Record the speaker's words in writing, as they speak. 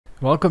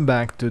Welcome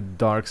back to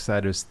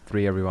Darksiders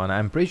 3, everyone.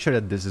 I'm pretty sure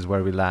that this is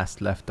where we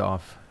last left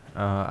off.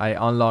 I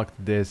unlocked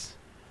this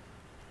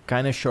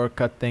kind of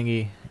shortcut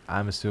thingy.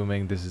 I'm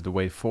assuming this is the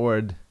way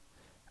forward.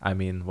 I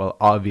mean, well,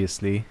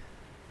 obviously.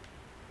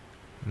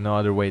 No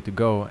other way to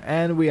go.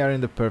 And we are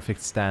in the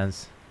perfect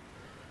stance.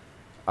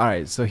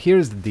 Alright, so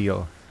here's the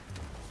deal.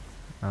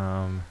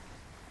 I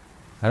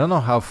don't know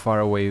how far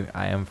away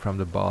I am from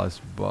the boss,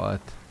 but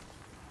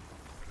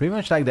pretty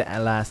much like the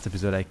last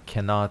episode, I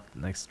cannot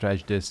like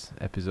stretch this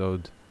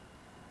episode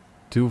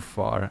too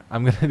far.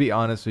 I'm gonna be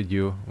honest with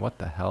you. What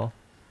the hell?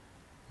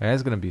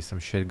 There's gonna be some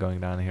shit going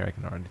down here, I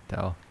can already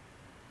tell.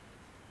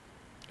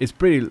 It's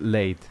pretty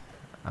late,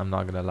 I'm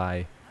not gonna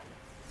lie.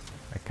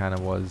 I kinda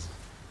was.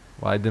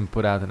 Well, I didn't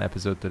put out an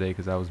episode today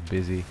because I was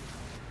busy.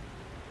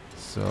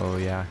 So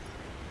yeah.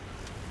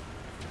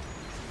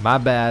 My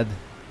bad.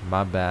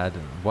 My bad.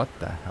 What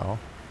the hell?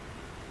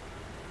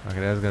 Okay,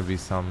 there's gonna be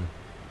some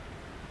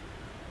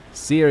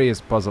serious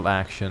puzzle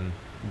action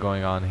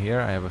going on here,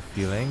 I have a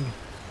feeling.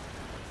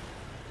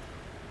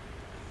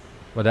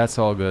 But that's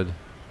all good.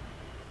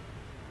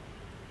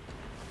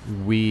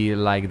 We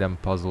like them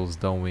puzzles,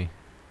 don't we?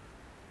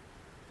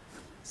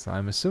 So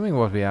I'm assuming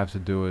what we have to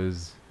do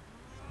is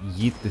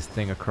yeet this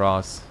thing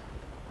across.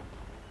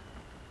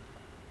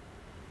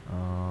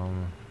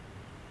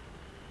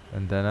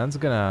 And then that's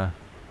gonna...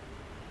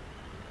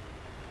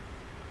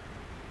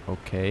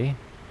 Okay.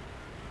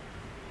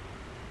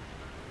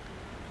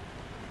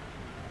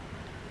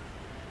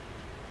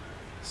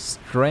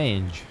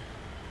 Strange.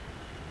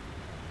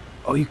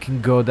 Oh, you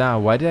can go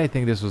down. Why did I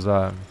think this was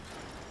a...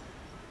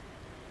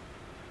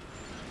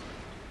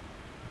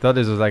 Thought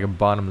this was like a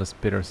bottomless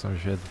pit or some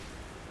shit.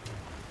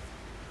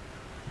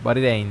 But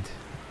it ain't.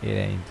 It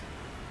ain't.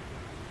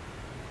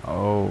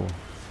 Oh.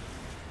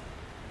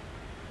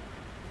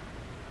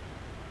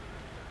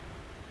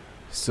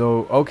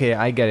 So, okay,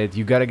 I get it.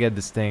 You gotta get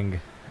this thing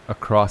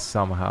across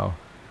somehow.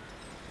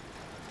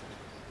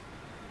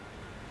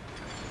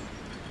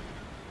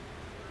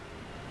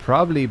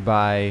 Probably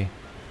by...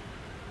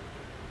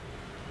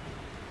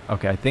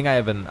 Okay, I think I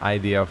have an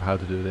idea of how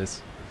to do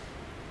this.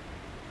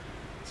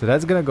 So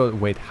that's gonna go...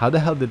 Wait, how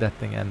the hell did that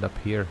thing end up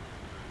here?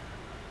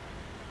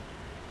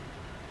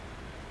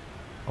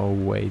 Oh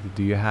wait,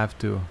 do you have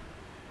to...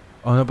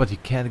 Oh no, but you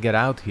can't get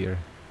out here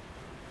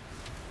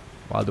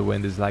while the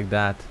wind is like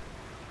that.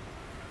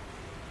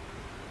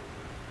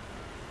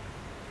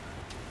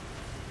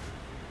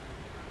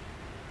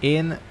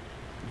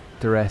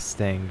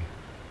 Interesting.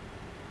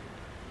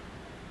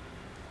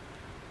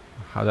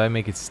 How do I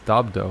make it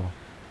stop though?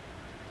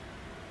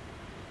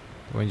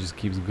 The wind just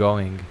keeps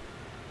going.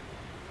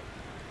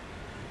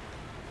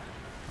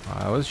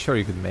 I was sure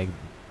you could make...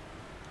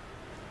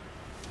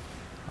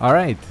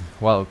 Alright,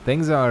 well,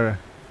 things are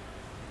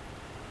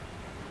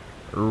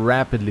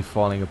rapidly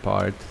falling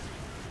apart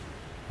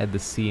at the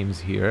seams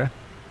here.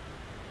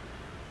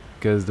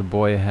 Because the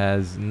boy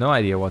has no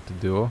idea what to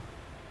do.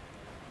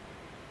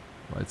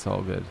 But it's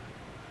all good.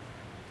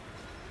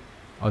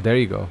 Oh, there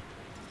you go.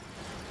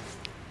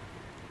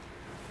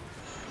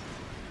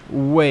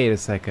 Wait a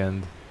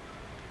second.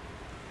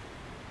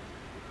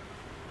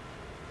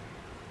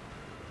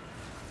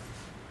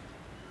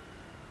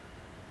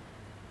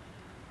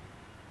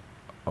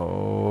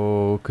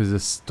 Oh, because the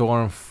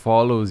storm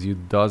follows you,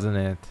 doesn't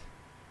it?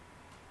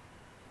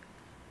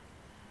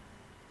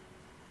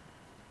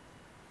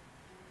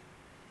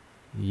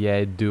 Yeah,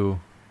 I do.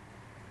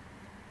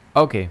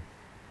 Okay.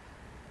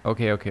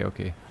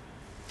 Okay.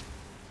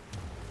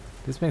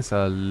 This makes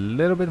a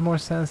little bit more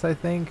sense, I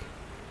think.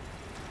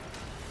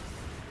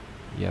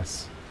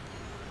 Yes.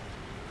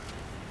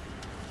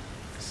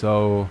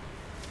 So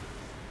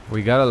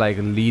we gotta like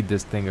lead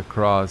this thing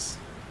across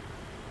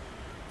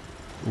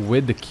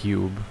with the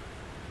cube,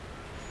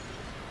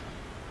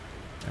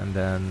 and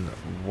then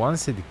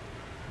once it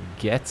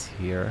gets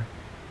here,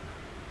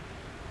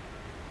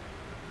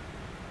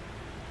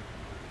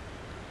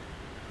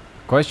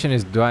 question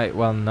is, do I...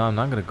 Well, no, I'm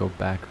not gonna go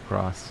back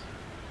across.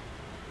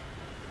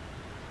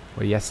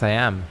 Well, yes I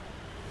am.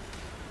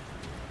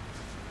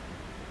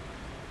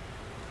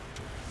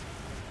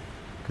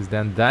 Because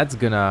then that's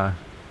gonna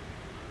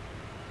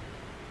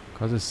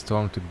cause the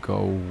storm to go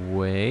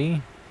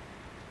away.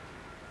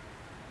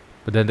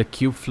 But then the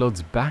cube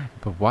floats back.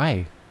 But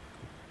why?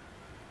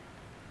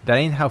 That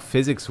ain't how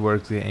physics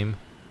works, game.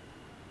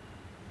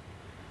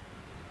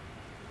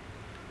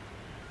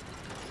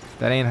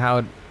 That ain't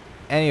how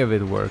any of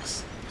it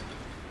works.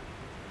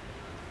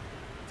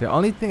 The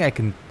only thing I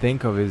can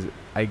think of is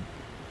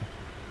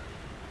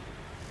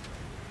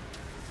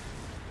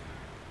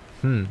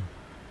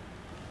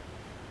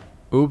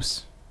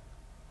Oops.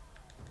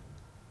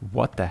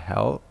 What the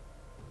hell?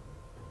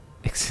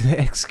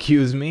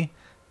 Excuse me?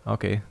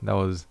 Okay, that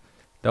was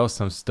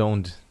some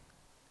stoned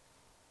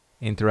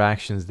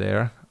interactions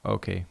there.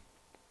 Okay.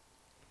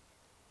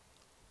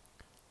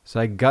 So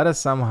I gotta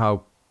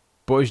somehow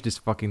push this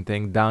fucking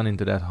thing down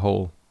into that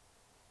hole.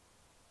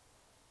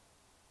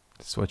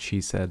 That's what she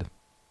said.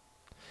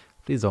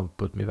 Please don't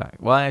put me back.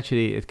 Well,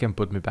 actually, it can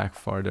put me back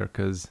farther,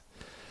 because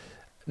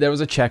There was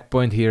a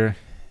checkpoint here.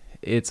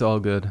 It's all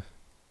good.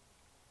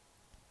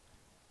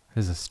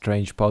 This is a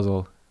strange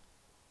puzzle.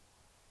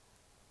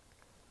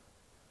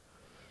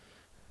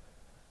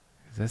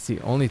 That's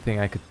the only thing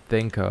I could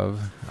think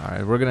of.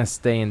 Alright, we're gonna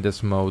stay in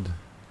this mode.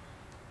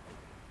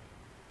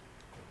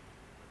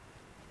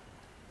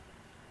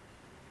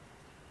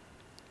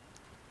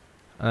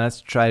 And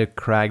let's try to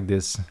crack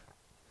this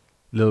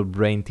little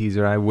brain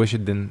teaser. I wish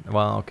it didn't...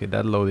 Well, okay,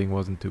 that loading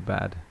wasn't too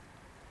bad.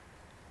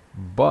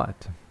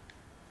 But...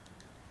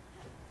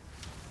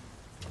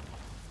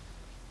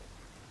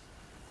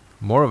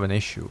 more of an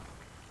issue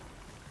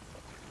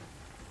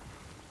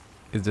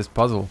is this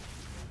puzzle.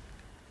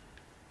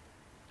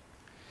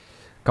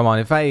 Come on,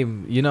 if I...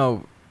 You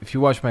know, if you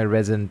watch my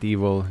Resident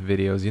Evil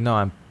videos, you know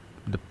I'm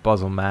the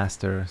puzzle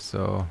master,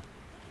 so...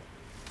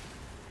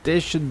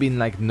 This should be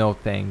like no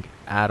thing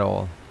at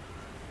all.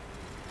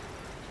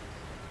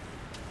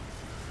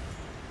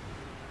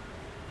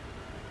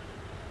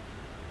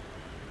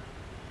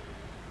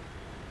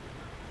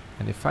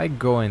 And if I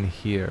go in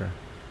here...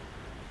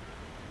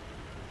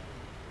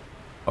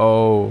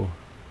 Oh.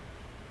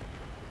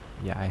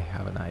 Yeah, I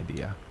have an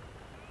idea.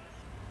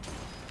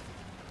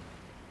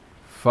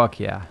 Fuck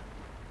yeah.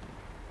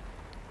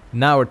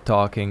 Now we're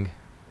talking.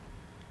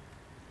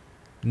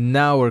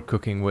 Now we're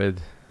cooking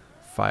with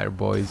fire,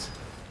 boys.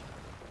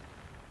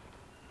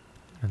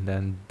 And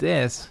then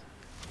this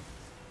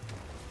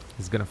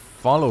is gonna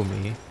follow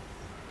me.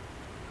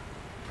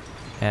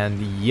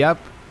 And yep,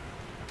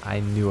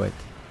 I knew it.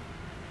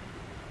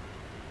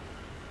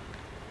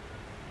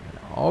 And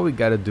all we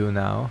gotta do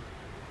now,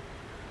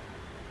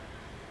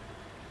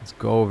 let's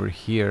go over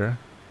here.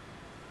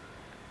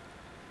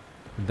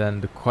 Then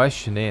the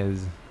question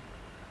is,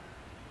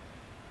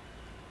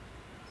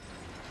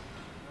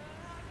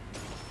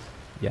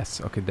 yes,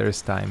 okay, there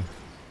is time.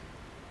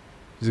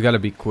 Just gotta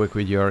be quick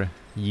with your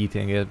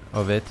yeeting it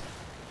of it.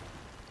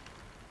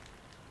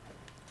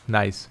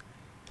 Nice.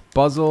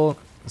 Puzzle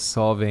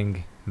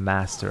solving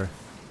master,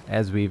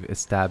 as we've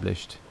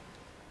established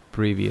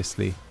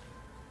previously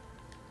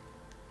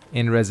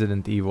in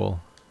Resident Evil.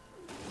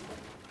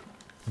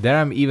 There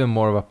I'm even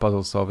more of a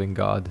puzzle solving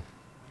god.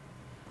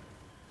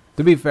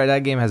 To be fair,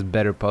 that game has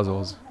better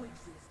puzzles.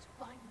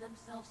 Find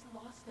themselves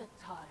lost at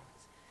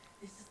times.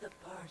 This is the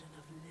burden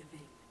of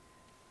living.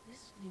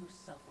 This new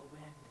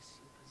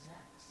self-awareness you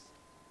possess.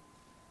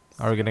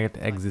 Are we gonna get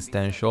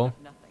existential?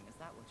 Nothing, is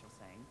that what you're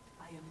saying?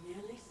 I am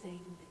merely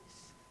saying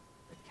this.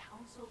 The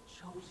council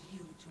chose you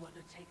to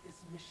undertake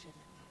this mission.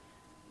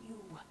 You,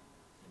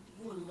 and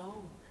you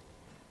alone.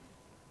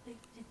 They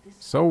did this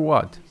So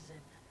what? reason.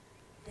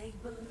 They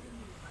believe,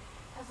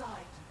 as I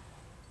do,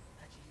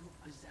 that you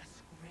possess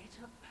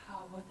greater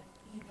power than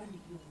even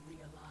you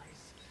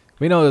realize.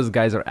 We know those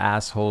guys are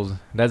assholes.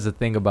 That's the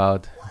thing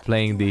about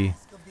playing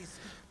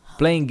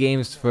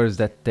games first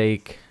that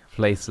take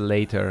place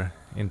later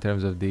in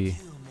terms of the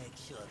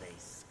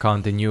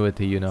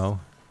continuity, you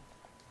know.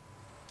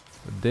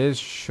 But this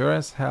sure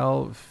as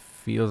hell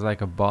feels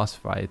like a boss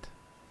fight.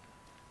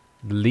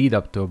 The lead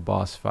up to a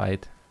boss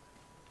fight.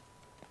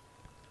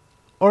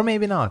 Or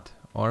maybe not.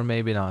 Or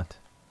maybe not.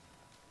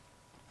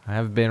 I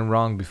have been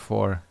wrong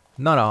before.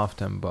 Not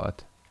often,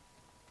 but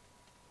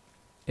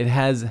it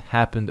has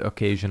happened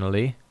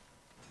occasionally.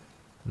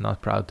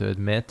 Not proud to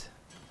admit.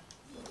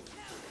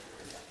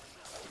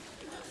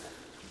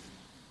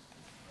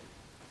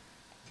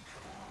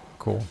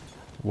 Cool.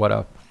 What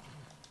up?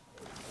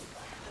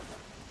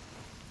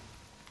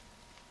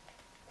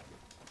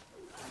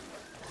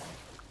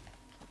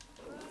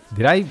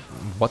 Did I...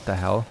 What the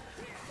hell?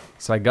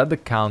 So I got the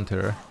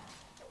counter,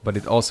 but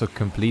it also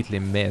completely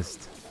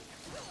missed.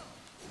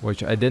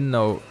 Which I didn't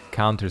know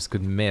counters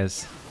could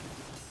miss.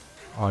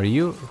 Are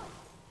you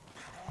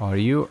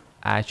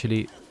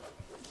actually...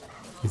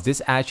 Is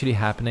this actually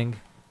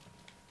happening?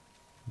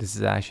 This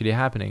is actually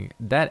happening.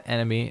 That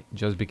enemy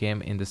just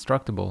became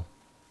indestructible.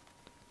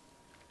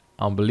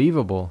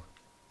 Unbelievable.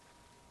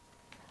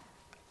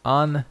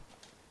 Unbelievable.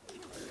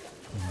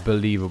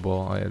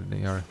 Oh, yeah,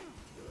 they are...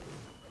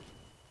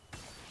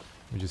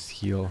 We just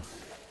heal.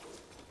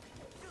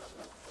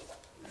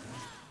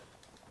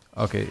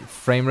 Okay,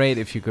 frame rate,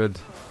 if you could,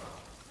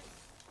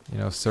 you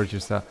know, search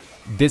yourself.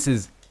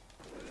 This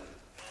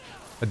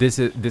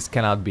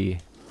cannot be.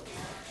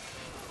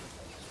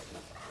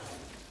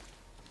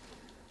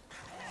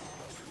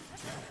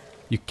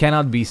 You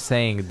cannot be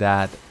saying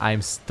that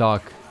I'm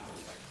stuck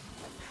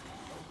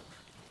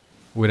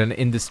with an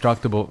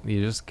indestructible...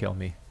 You just kill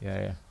me.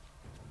 Yeah.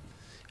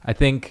 I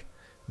think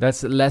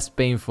that's less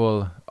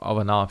painful of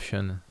an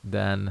option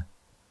than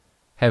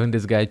having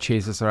this guy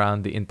chase us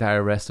around the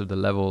entire rest of the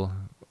level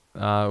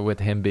with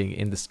him being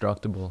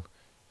indestructible.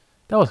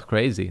 That was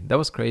crazy. That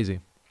was crazy.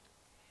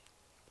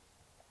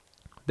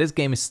 This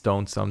game is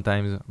stoned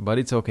sometimes, but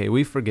it's okay.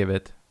 We forgive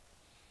it.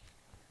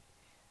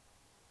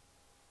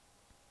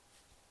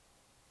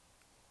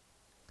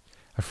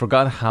 I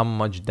forgot how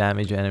much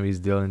damage enemies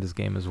deal in this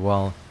game as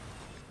well.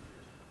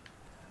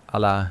 A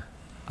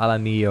la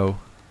Neo.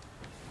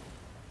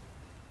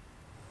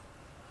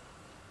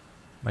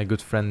 My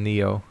good friend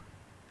Neo.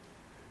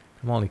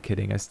 I'm only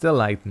kidding. I still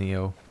liked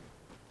Neo.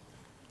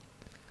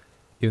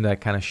 Even though I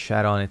kind of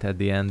shat on it at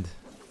the end.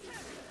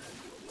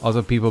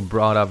 Also, people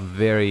brought up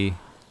very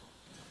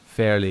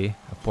fairly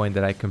a point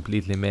that I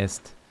completely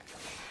missed.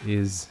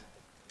 Is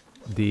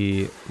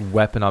the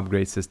weapon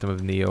upgrade system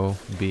of Neo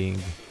being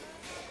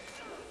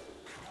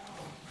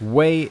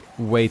way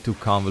too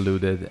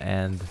convoluted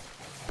and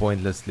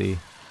pointlessly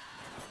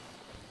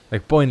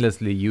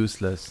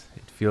useless,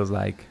 it feels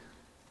like.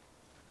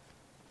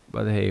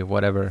 But hey,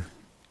 whatever.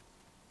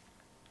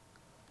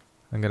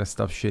 I'm gonna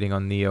stop shitting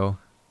on Neo.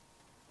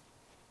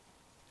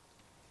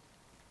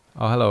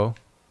 Oh, hello.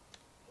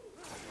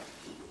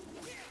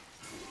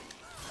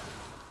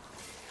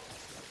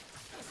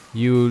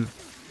 You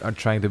are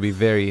trying to be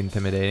very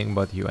intimidating,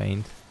 but you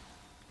ain't.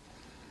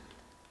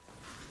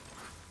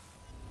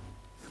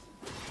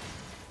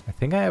 I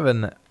think I have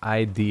an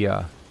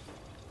idea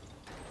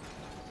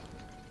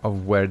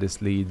of where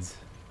this leads.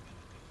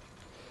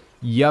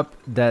 Yup,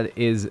 that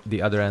is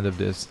the other end of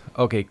this.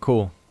 Okay,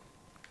 cool.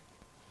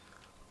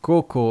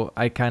 Cool.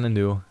 I kind of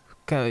knew.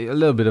 A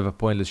little bit of a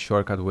pointless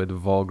shortcut with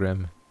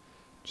Volgrim.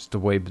 Just a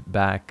way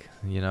back.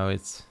 You know,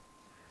 it's...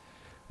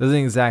 doesn't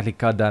exactly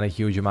cut down a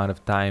huge amount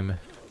of time.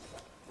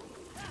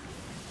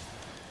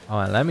 Oh,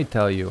 and let me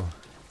tell you.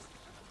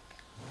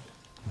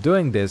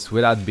 Doing this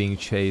without being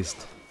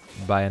chased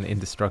by an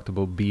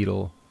indestructible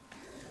beetle.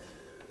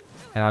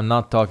 And I'm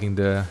not talking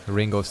the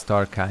Ringo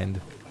Starr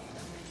kind.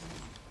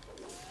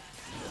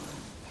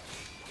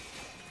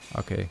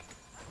 Okay.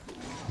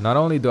 Not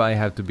only do I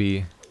have to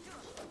be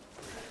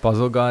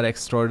puzzle god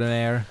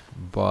extraordinaire,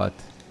 but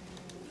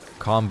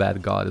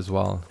combat god as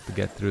well to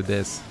get through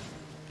this.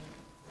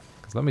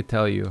 Because let me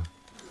tell you.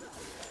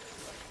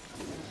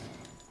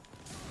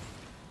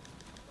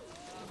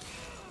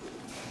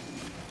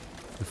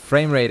 The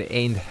frame rate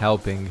ain't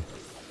helping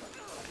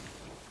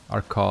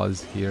our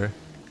cause here.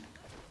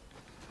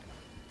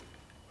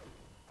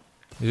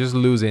 You just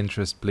lose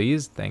interest,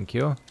 please. Thank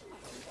you.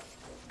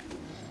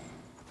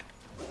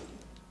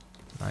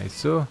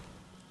 Nice.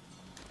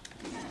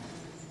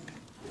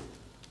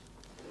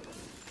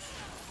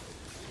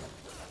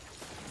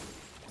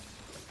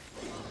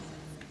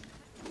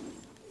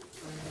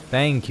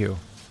 Thank you.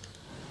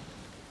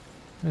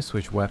 Let me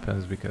switch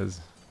weapons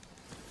because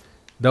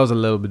that was a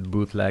little bit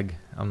bootleg.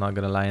 I'm not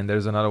gonna lie. And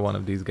there's another one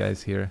of these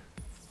guys here.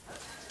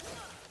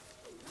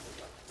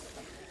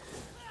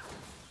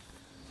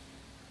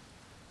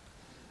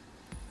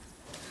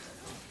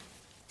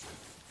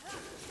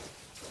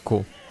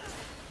 Cool.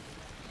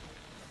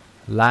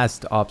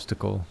 Last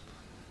obstacle,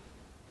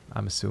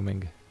 I'm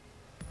assuming.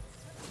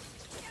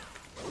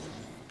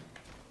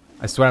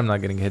 I swear I'm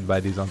not getting hit by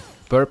these on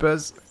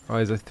purpose. Or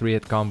is it a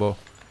 3-hit combo? You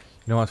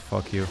know what?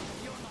 Fuck you. I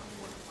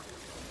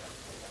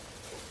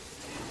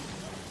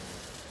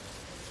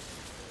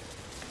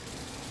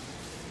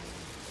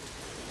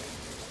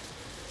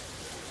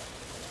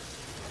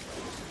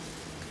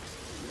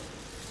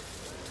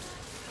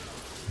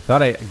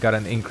thought I got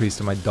an increase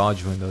to my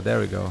dodge window. There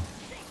we go.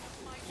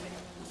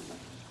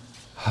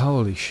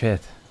 Holy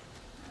shit.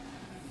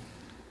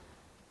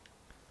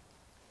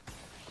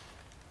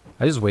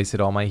 I just wasted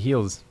all my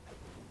heals.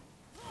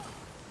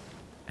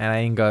 And I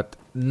ain't got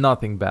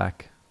nothing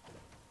back.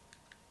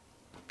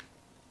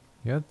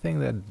 You'd think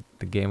that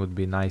the game would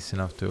be nice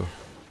enough to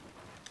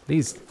at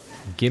least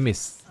give me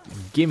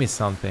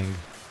something.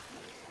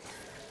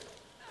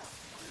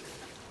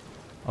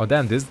 Oh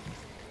damn, this...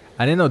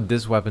 I didn't know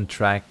this weapon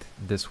tracked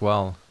this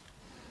well.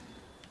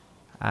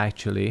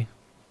 Actually.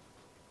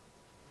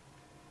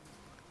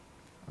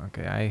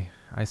 Okay,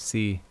 I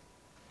see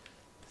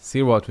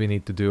what we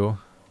need to do.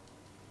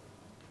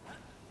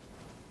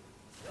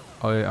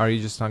 Oh, are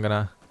you just not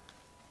gonna...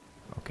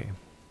 Okay.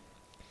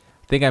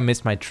 I think I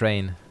missed my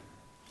train.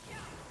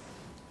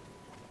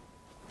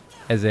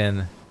 As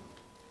in...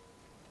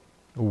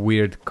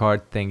 weird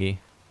card thingy.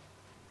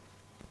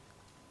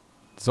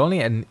 It's only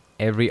an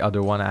every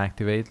other one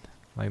activate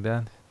like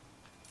that.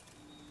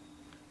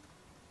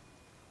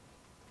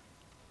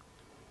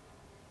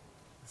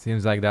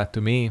 Seems like that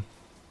to me.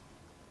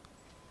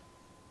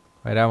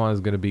 Right, that one is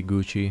gonna be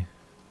Gucci.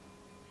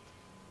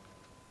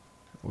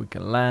 We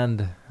can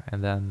land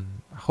and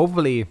then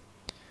hopefully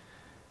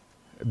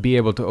be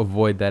able to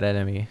avoid that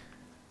enemy.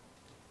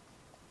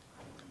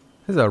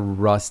 There's a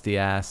rusty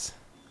ass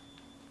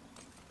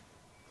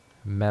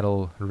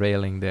metal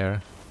railing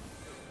there.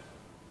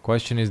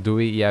 Question is, do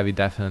we? Yeah, we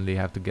definitely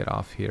have to get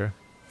off here.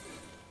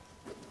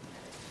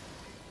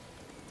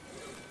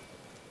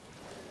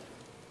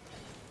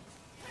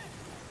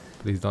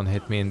 Please don't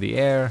hit me in the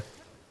air.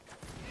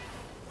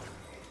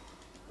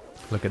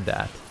 Look at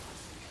that.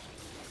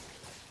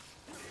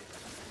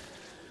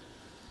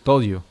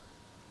 Told you.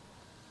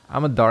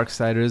 I'm a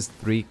Darksiders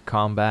 3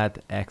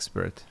 combat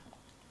expert.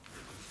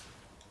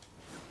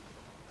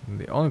 And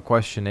the only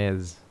question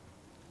is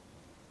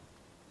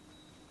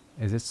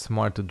it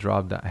smart to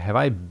drop that? Have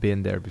I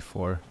been there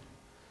before?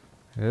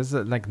 There's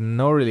like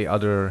no really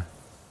other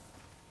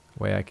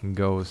way I can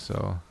go,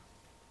 so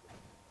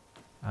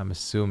I'm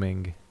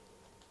assuming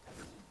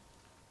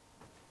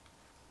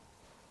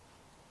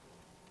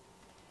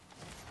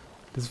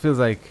This feels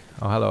like...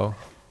 Oh, hello.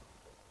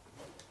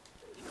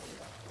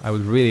 I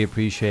would really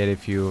appreciate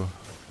if you...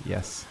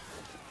 Yes.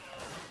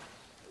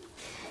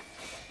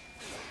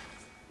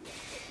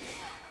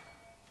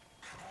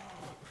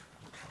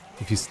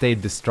 If you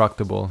stayed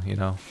destructible, you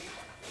know.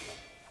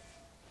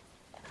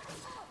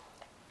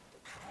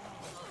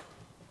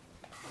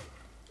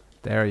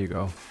 There you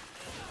go.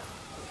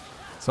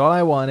 That's all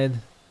I wanted.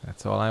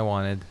 That's all I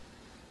wanted.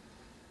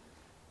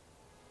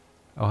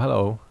 Oh,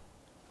 hello.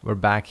 We're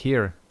back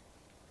here.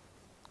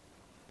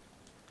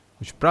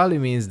 Which probably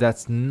means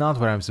that's not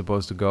where I'm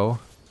supposed to go.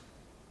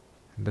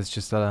 That's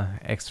just an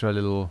extra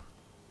little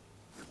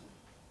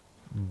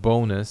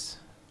bonus.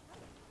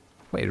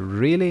 Wait,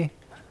 really?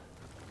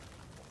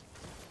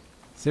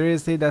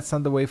 Seriously, that's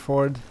not the way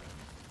forward?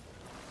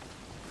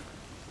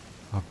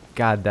 Oh,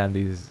 goddamn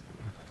these...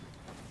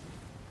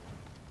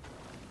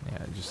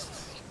 Yeah, just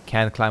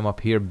can't climb up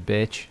here,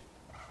 bitch.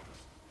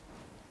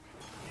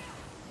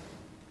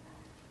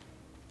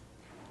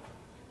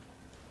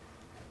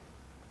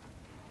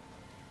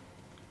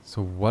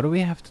 So what do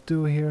we have to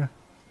do here?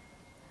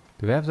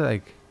 Do we have to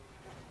like...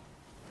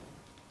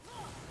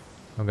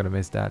 I'm gonna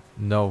miss that.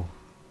 No.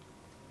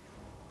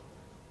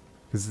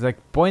 Because it's like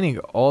pointing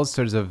all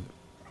sorts of...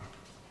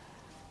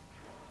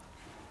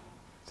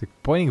 It's like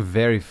pointing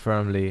very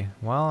firmly.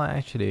 Well,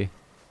 actually...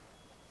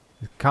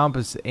 The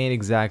compass ain't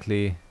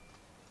exactly...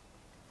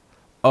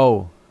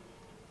 Oh.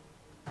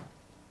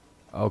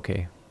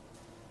 Okay.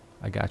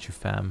 I got you,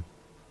 fam.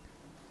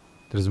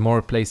 There's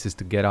more places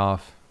to get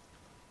off.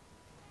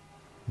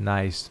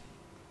 Nice.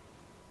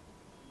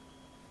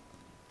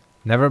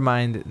 Never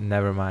mind,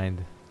 never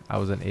mind. I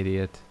was an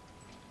idiot.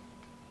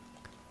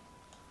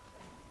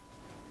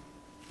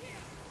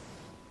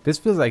 This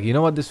feels like, you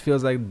know what this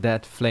feels like?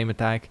 That flame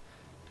attack?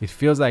 It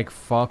feels like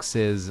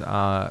Fox's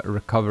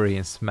recovery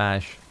in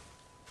Smash.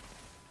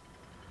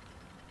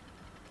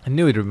 I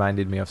knew it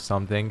reminded me of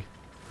something.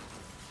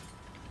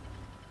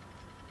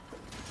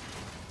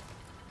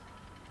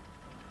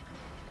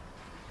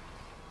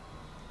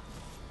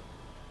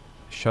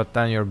 Shut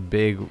down your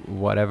big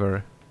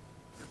whatever.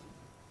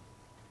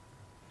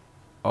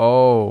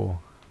 Oh.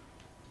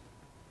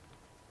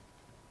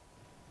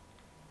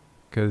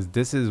 Because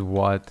this is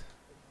what...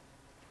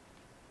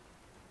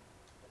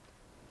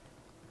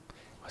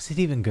 What's it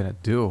even gonna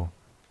do?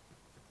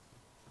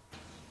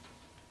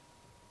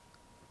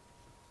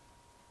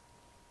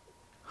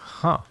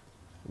 Huh.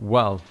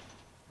 Well.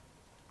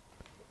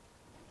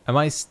 Am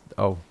I...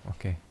 Oh,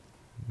 okay.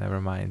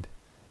 Never mind.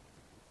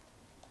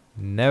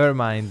 Never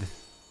mind.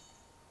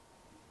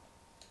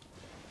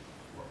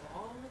 For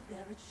all of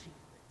their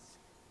achievements,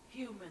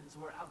 humans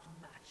were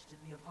outmatched in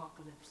the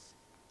apocalypse.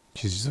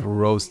 She's just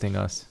roasting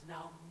us.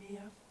 Now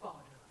mere fodder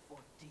for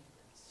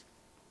demons.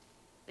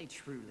 They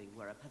truly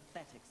were a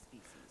pathetic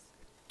species.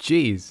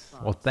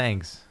 Jeez. Well,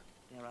 thanks.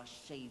 There are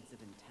shades of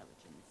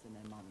intelligence in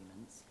their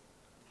monuments.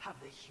 Have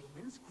the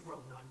humans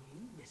grown on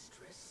you,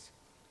 mistress?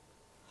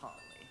 Hardly.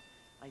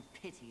 I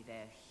pity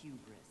their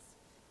hubris.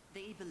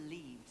 They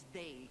believed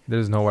they could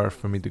There's nowhere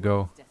control for me to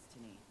go.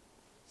 destiny.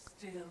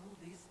 Still,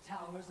 these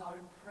towers are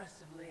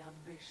impressively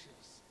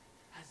ambitious.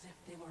 As if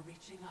they were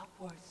reaching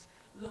upwards,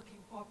 looking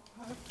for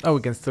purpose. Oh,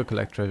 we can still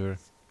collect treasure.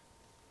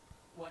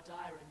 What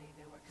irony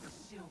they were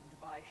consumed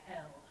by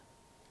hell.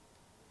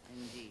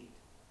 Indeed.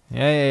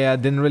 Yeah.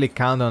 Didn't really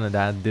count on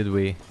that, did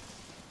we?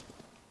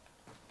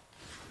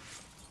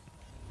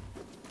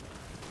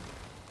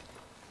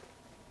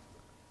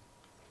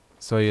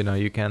 So, you know,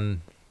 you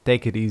can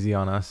take it easy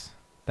on us.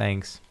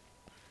 Thanks.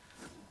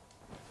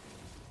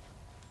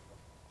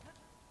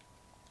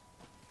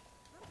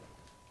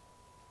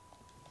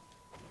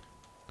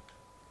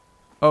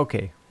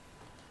 Okay.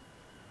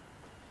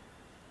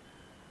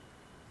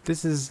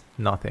 This is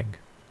nothing.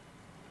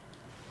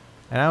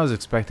 And I was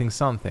expecting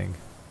something.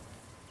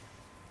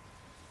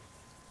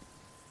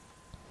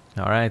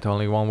 Alright,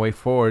 only one way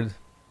forward.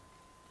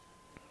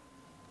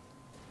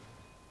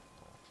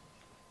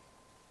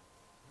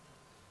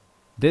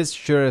 This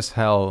sure as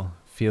hell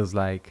feels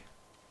like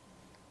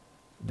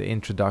the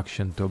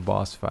introduction to a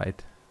boss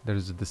fight.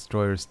 There's a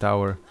destroyer's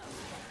tower.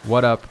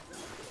 What up?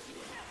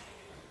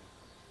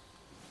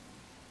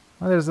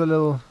 Oh, there's a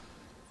little...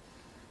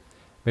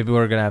 Maybe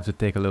we're gonna have to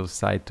take a little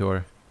side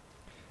tour.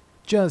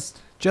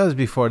 Just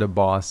before the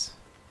boss.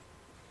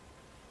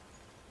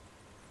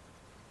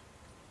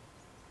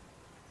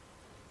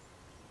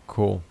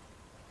 Cool.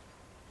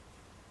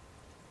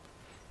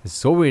 It's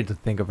so weird to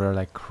think of her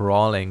like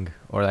crawling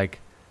or like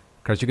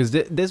crouching, because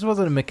this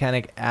wasn't a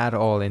mechanic at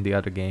all in the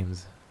other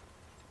games.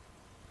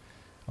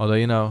 Although,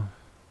 you know,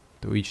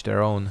 to each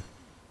their own.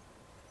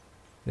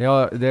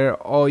 They're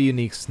all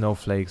unique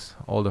snowflakes,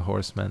 all the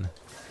horsemen.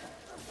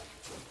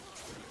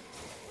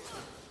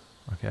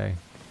 Okay.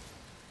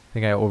 I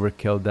think I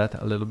overkilled that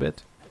a little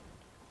bit.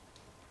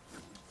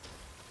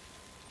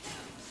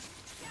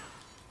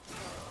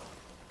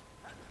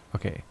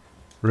 Okay.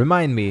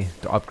 Remind me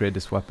to upgrade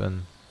this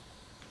weapon.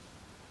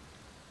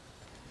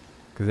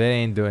 Because they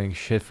ain't doing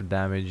shit for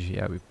damage.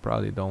 Yeah, we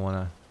probably don't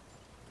want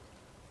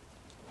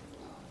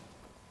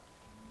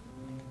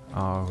to...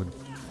 Oh,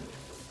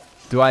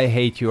 do I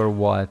hate you or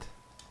what?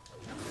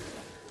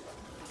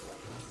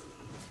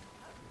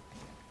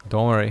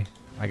 Don't worry,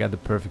 I got the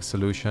perfect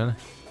solution.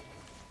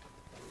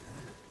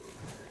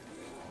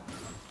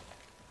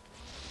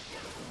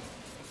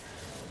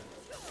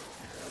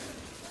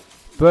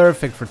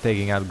 Perfect for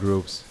taking out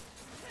groups.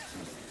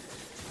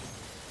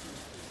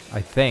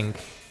 I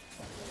think.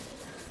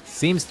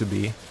 Seems to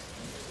be.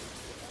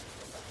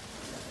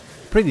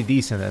 Pretty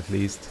decent at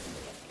least.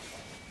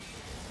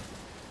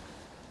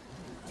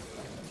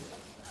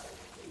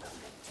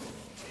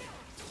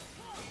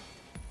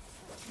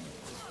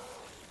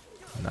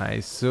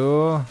 Nice.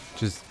 So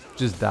just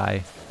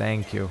die.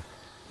 Thank you.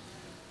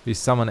 We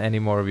summon any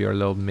more of your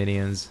little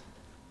minions.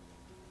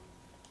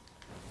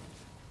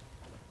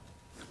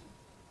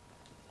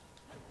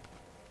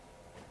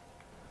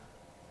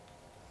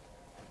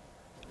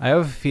 I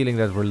have a feeling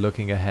that we're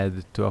looking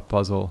ahead to a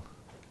puzzle.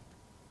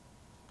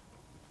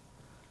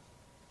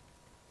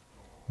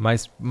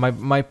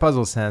 My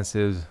puzzle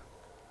senses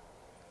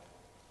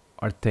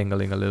are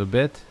tingling a little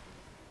bit,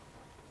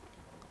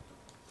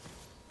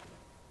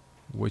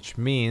 which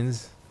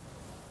means,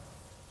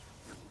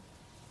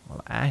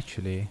 well,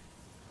 actually,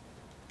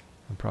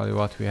 probably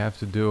what we have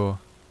to do.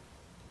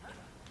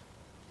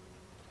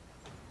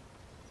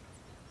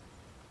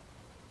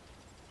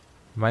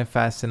 Am I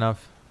fast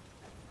enough?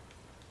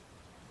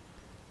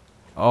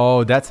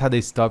 Oh, that's how they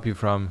stop you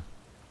from...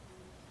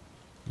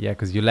 Yeah,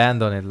 because you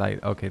land on it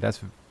like... Okay, that's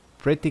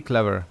pretty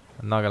clever.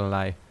 I'm not gonna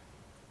lie.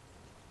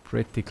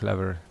 Pretty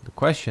clever. The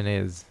question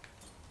is...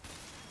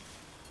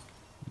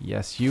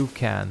 Yes, you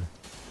can.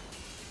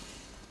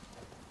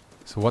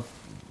 So what...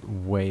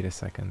 Wait a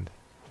second.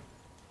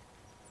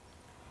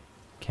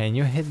 Can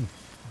you hit...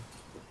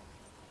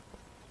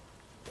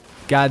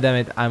 God damn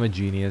it, I'm a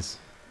genius.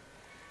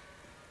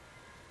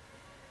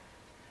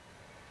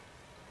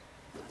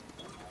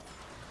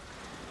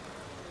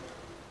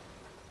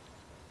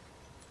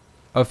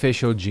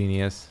 Official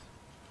genius.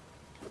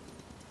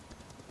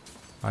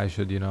 I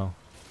should, you know.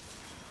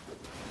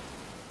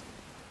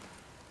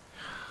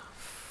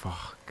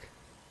 Fuck.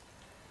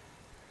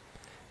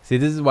 See,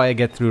 this is why I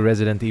get through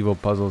Resident Evil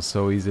puzzles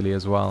so easily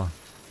as well.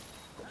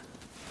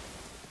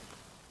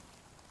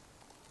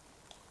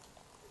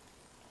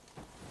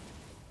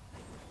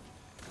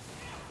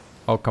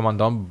 Oh, come on,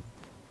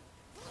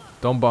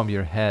 don't bomb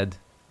your head.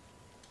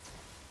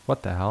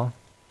 What the hell?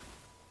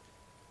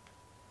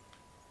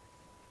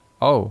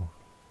 Oh.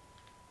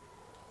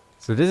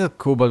 So this is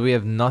cool, but we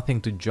have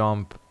nothing to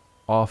jump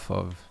off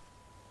of.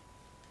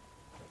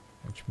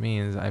 Which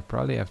means I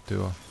probably have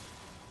to...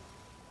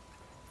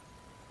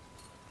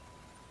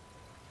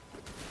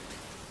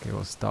 Okay,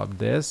 we'll stop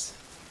this.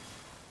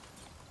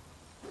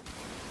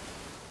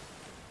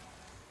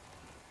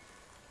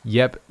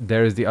 Yep,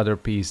 there is the other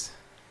piece.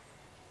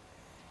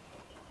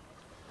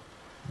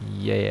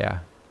 Yeah.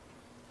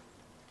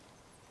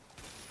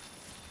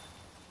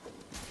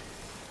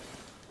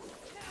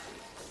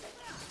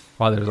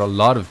 Wow, there's a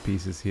lot of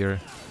pieces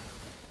here.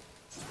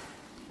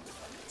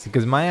 See,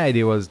 because my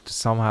idea was to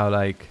somehow,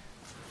 like,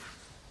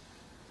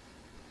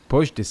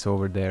 push this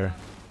over there.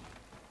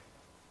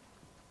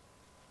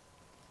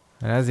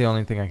 And that's the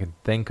only thing I can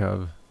think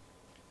of.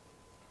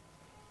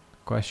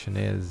 Question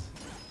is...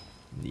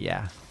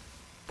 Yeah,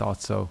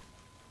 thought so.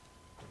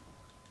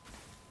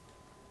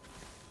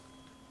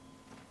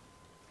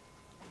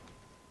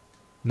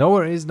 No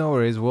worries, no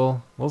worries.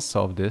 We'll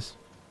solve this.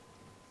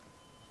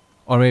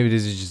 Or maybe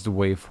this is just the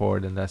way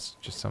forward and that's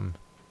just some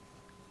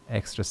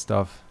extra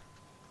stuff.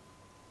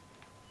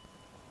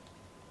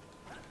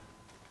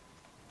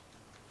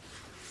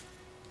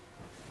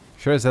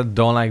 Sure as I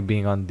don't like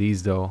being on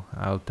these though,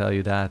 I'll tell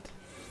you that.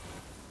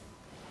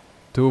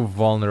 Too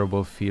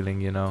vulnerable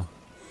feeling, you know.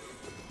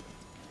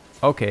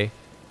 Okay.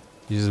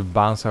 You just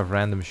bounce off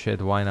random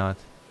shit, why not?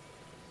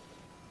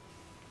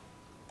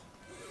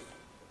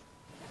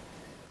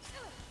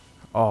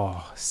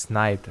 Oh,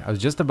 sniped. I was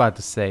just about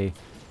to say,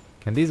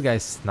 can these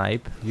guys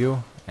snipe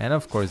you? And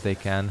of course they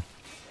can.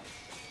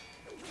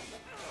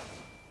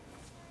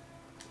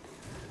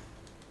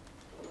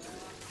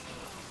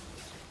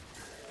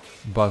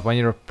 But when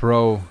you're a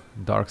pro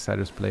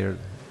Darksiders player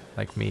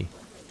like me,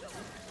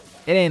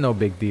 it ain't no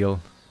big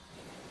deal.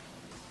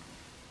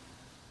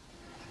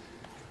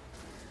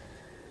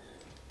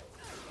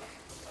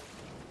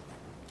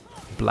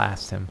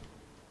 Blast him.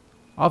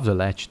 Off the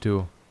ledge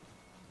too.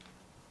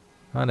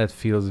 Oh, that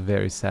feels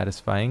very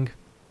satisfying.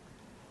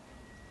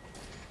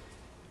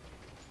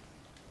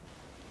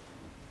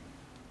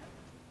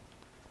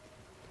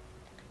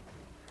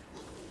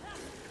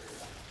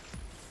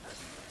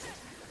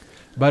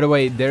 By the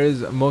way, there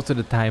is most of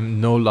the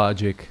time no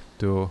logic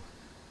to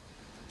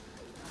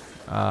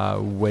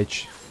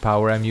which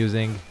power I'm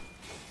using.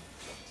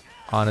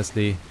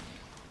 Honestly,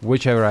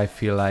 whichever I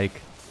feel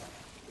like.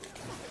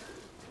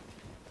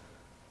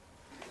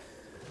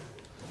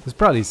 There's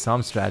probably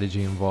some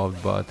strategy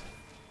involved, but...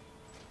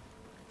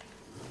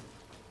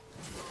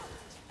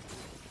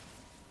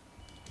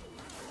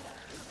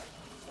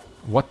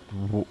 What?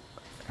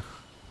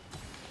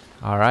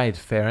 Alright,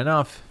 fair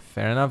enough.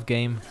 Fair enough,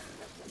 game.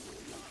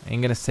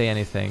 Ain't gonna say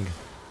anything.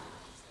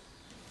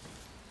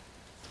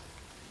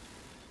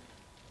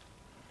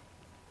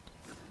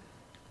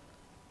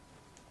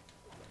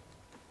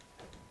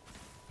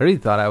 I really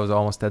thought I was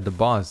almost at the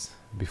boss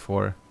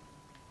before.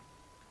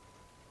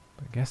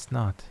 But I guess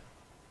not.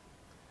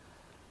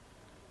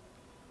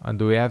 And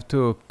do we have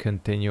to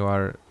continue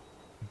our...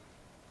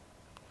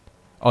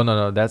 Oh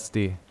no, that's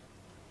the...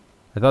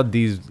 I thought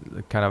these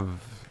kind of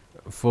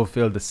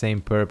fulfill the same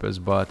purpose,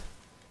 but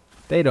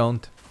they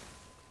don't.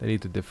 They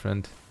lead to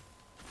different.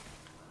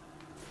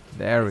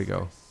 There we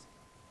go.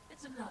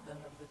 It's another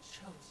of the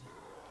chosen.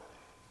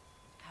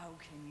 How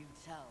can you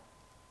tell?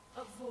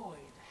 A void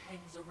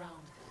hangs around them.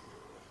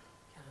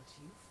 Can't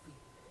you feel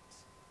it?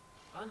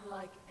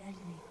 Unlike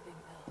anything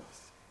else,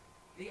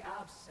 the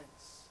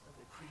absence of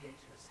the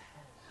Creator's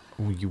hand.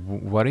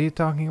 What are you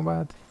talking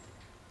about?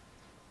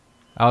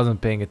 I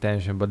wasn't paying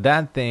attention, but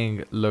that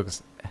thing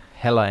looks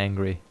hella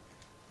angry.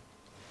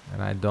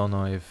 And I don't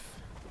know if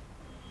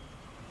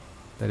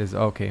that is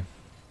okay.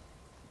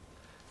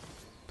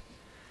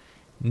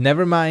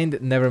 Never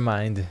mind, never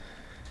mind.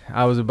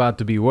 I was about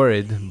to be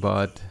worried,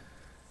 but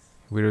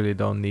we really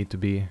don't need to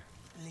be.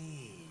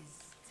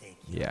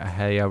 Yeah,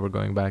 hell yeah, we're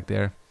going back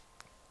there.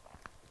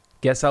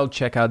 Guess I'll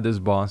check out this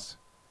boss.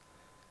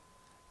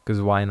 'Cause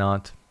why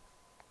not?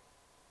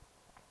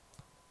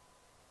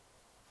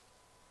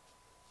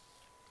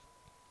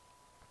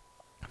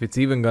 If it's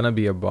even gonna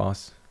be a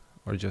boss,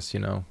 or just, you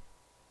know,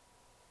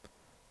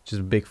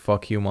 just big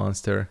fuck you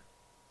monster.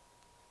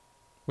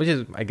 Which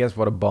is, I guess,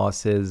 what a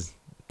boss is,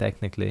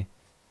 technically.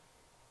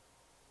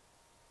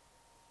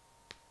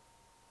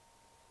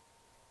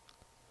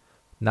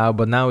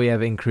 But now we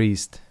have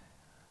increased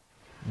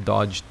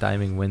dodge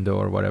timing window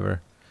or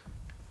whatever.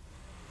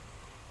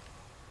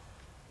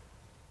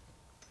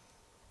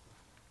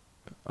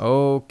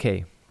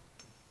 Okay.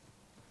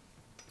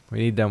 We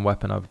need them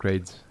weapon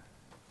upgrades.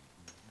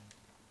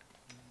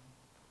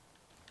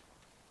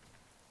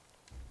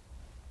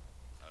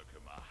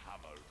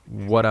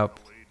 What up?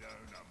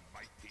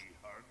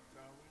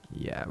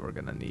 Yeah, we're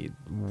gonna need...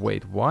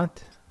 Wait,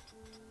 what?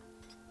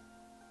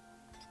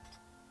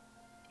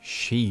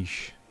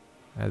 Sheesh,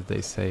 as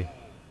they say.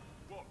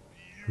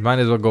 Might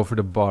as well go for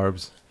the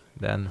barbs,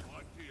 then.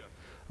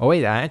 Oh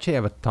wait, I actually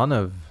have a ton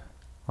of...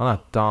 Well,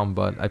 not a ton,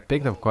 but I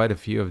picked up quite a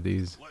few of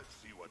these.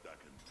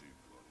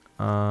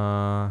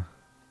 I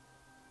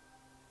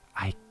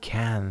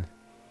can.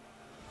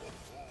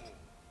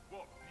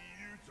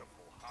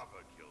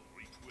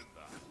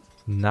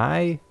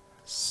 Nice.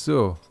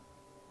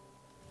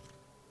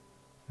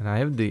 And I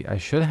have the... I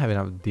should have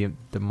enough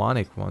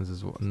demonic ones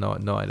as well.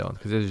 No, I don't,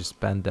 because I just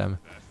spent them.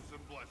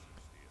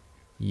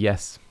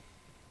 Yes.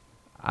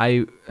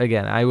 I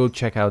will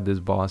check out this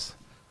boss.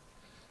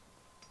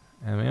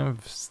 And we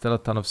have still a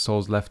ton of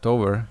souls left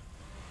over.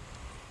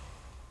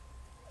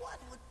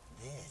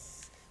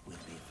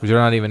 Which are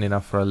not even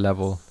enough for a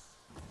level.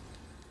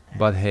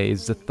 But hey,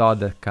 it's the thought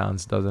that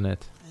counts, doesn't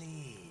it?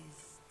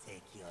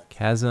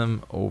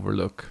 Chasm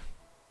Overlook.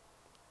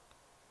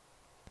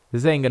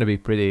 This ain't gonna be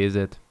pretty, is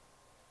it?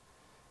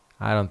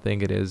 I don't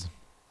think it is.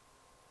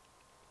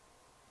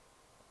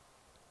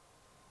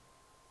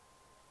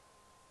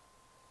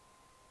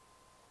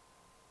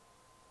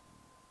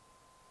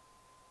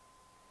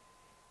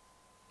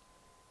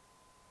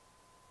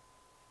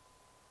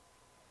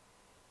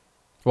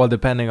 Well,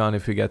 depending on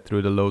if you get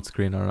through the load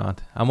screen or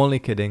not. I'm only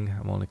kidding.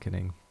 I'm only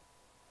kidding.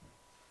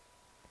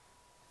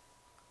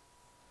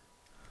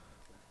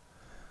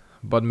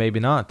 But maybe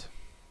not.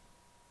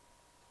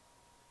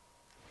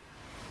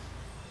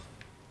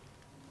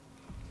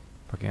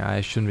 Okay, I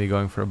shouldn't be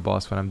going for a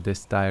boss when I'm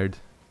this tired.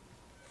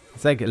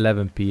 It's like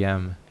 11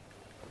 PM.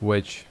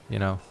 Which, you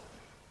know,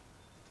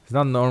 it's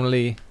not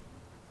normally...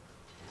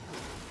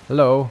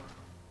 Hello?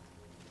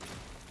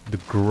 The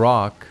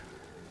Grok.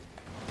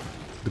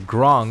 The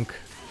Gronk.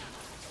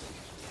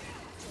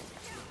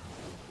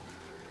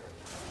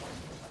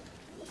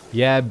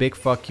 Yeah, big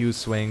fuck you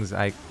swings,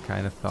 I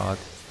kind of thought.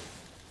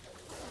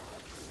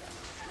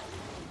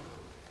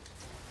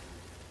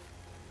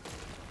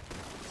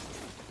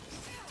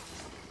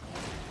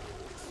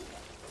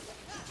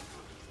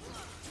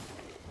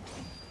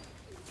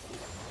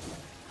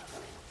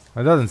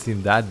 It doesn't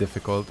seem that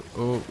difficult.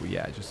 Oh,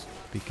 yeah, just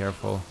be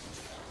careful.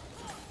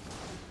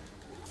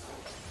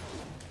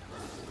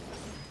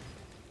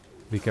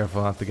 Be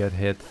careful not to get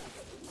hit.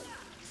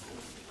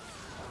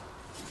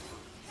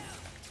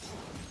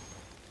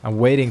 I'm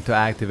waiting to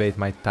activate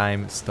my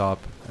time stop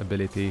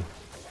ability.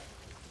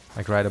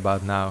 Like right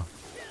about now.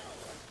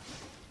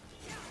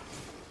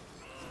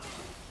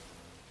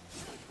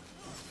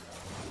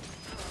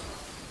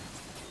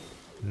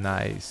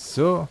 Nice.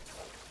 So.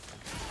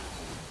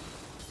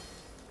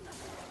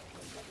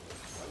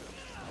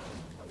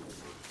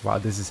 Wow,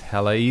 this is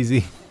hella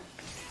easy.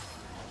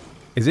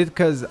 Is it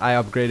because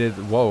I upgraded?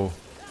 Whoa.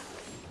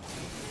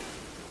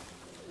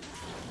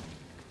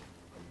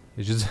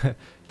 It's just...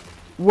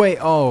 Wait,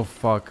 oh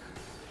fuck.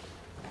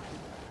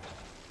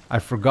 I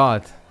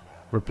forgot.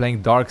 We're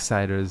playing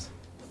Darksiders.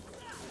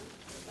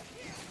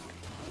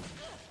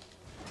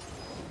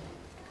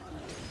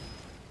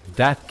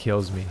 That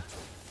kills me.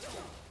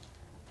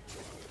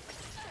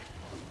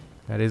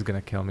 That is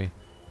gonna kill me.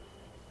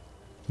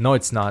 No,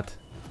 it's not.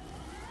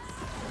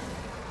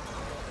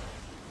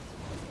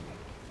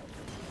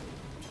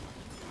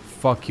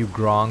 Fuck you,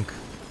 Gronk.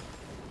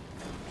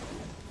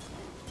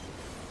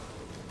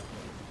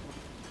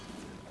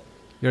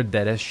 You're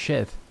dead as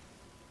shit.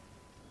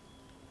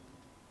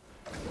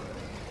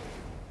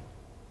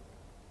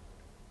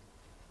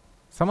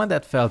 Someone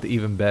that felt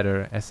even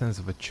better. Essence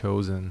of a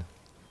Chosen.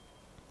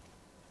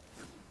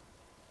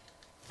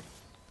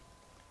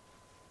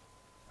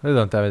 Please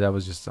don't tell me that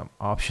was just some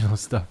optional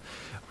stuff.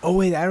 Oh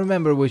wait, I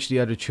remember which the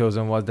other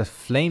Chosen was. The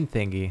flame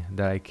thingy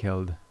that I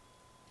killed.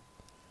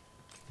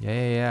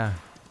 Yeah.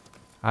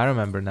 I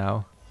remember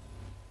now.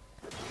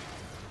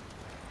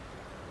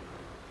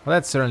 Well,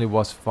 that certainly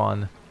was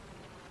fun.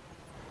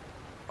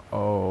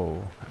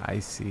 Oh, I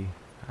see.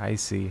 I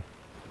see.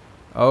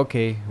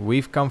 Okay,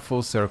 we've come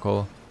full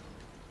circle.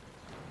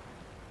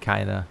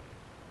 Kinda.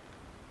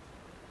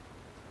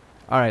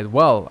 Alright,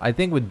 well, I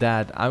think with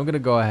that, I'm gonna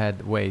go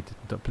ahead. Wait,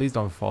 please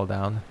don't fall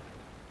down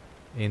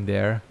in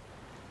there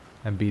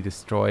and be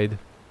destroyed.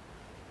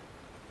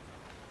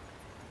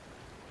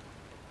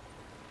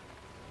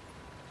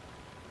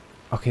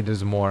 Okay,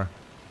 there's more.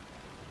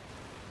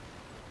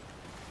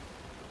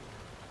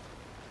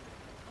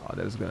 Oh,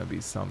 there's gonna be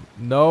some...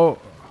 No!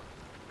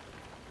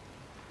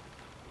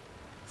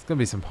 It's gonna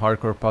be some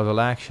hardcore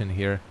puzzle action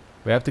here.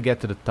 We have to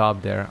get to the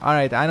top there.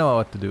 Alright, I know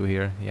what to do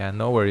here. Yeah,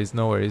 no worries,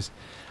 no worries.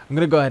 I'm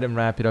gonna go ahead and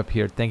wrap it up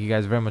here. Thank you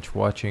guys very much for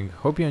watching.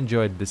 Hope you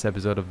enjoyed this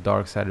episode of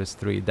Darksiders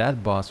 3.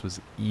 That boss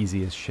was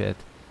easy as shit.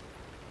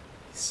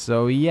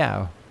 So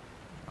yeah,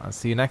 I'll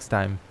see you next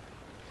time.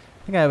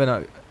 I think I have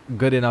a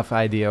good enough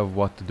idea of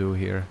what to do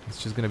here.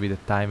 It's just gonna be the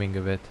timing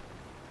of it.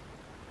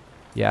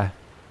 Yeah.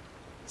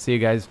 See you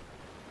guys.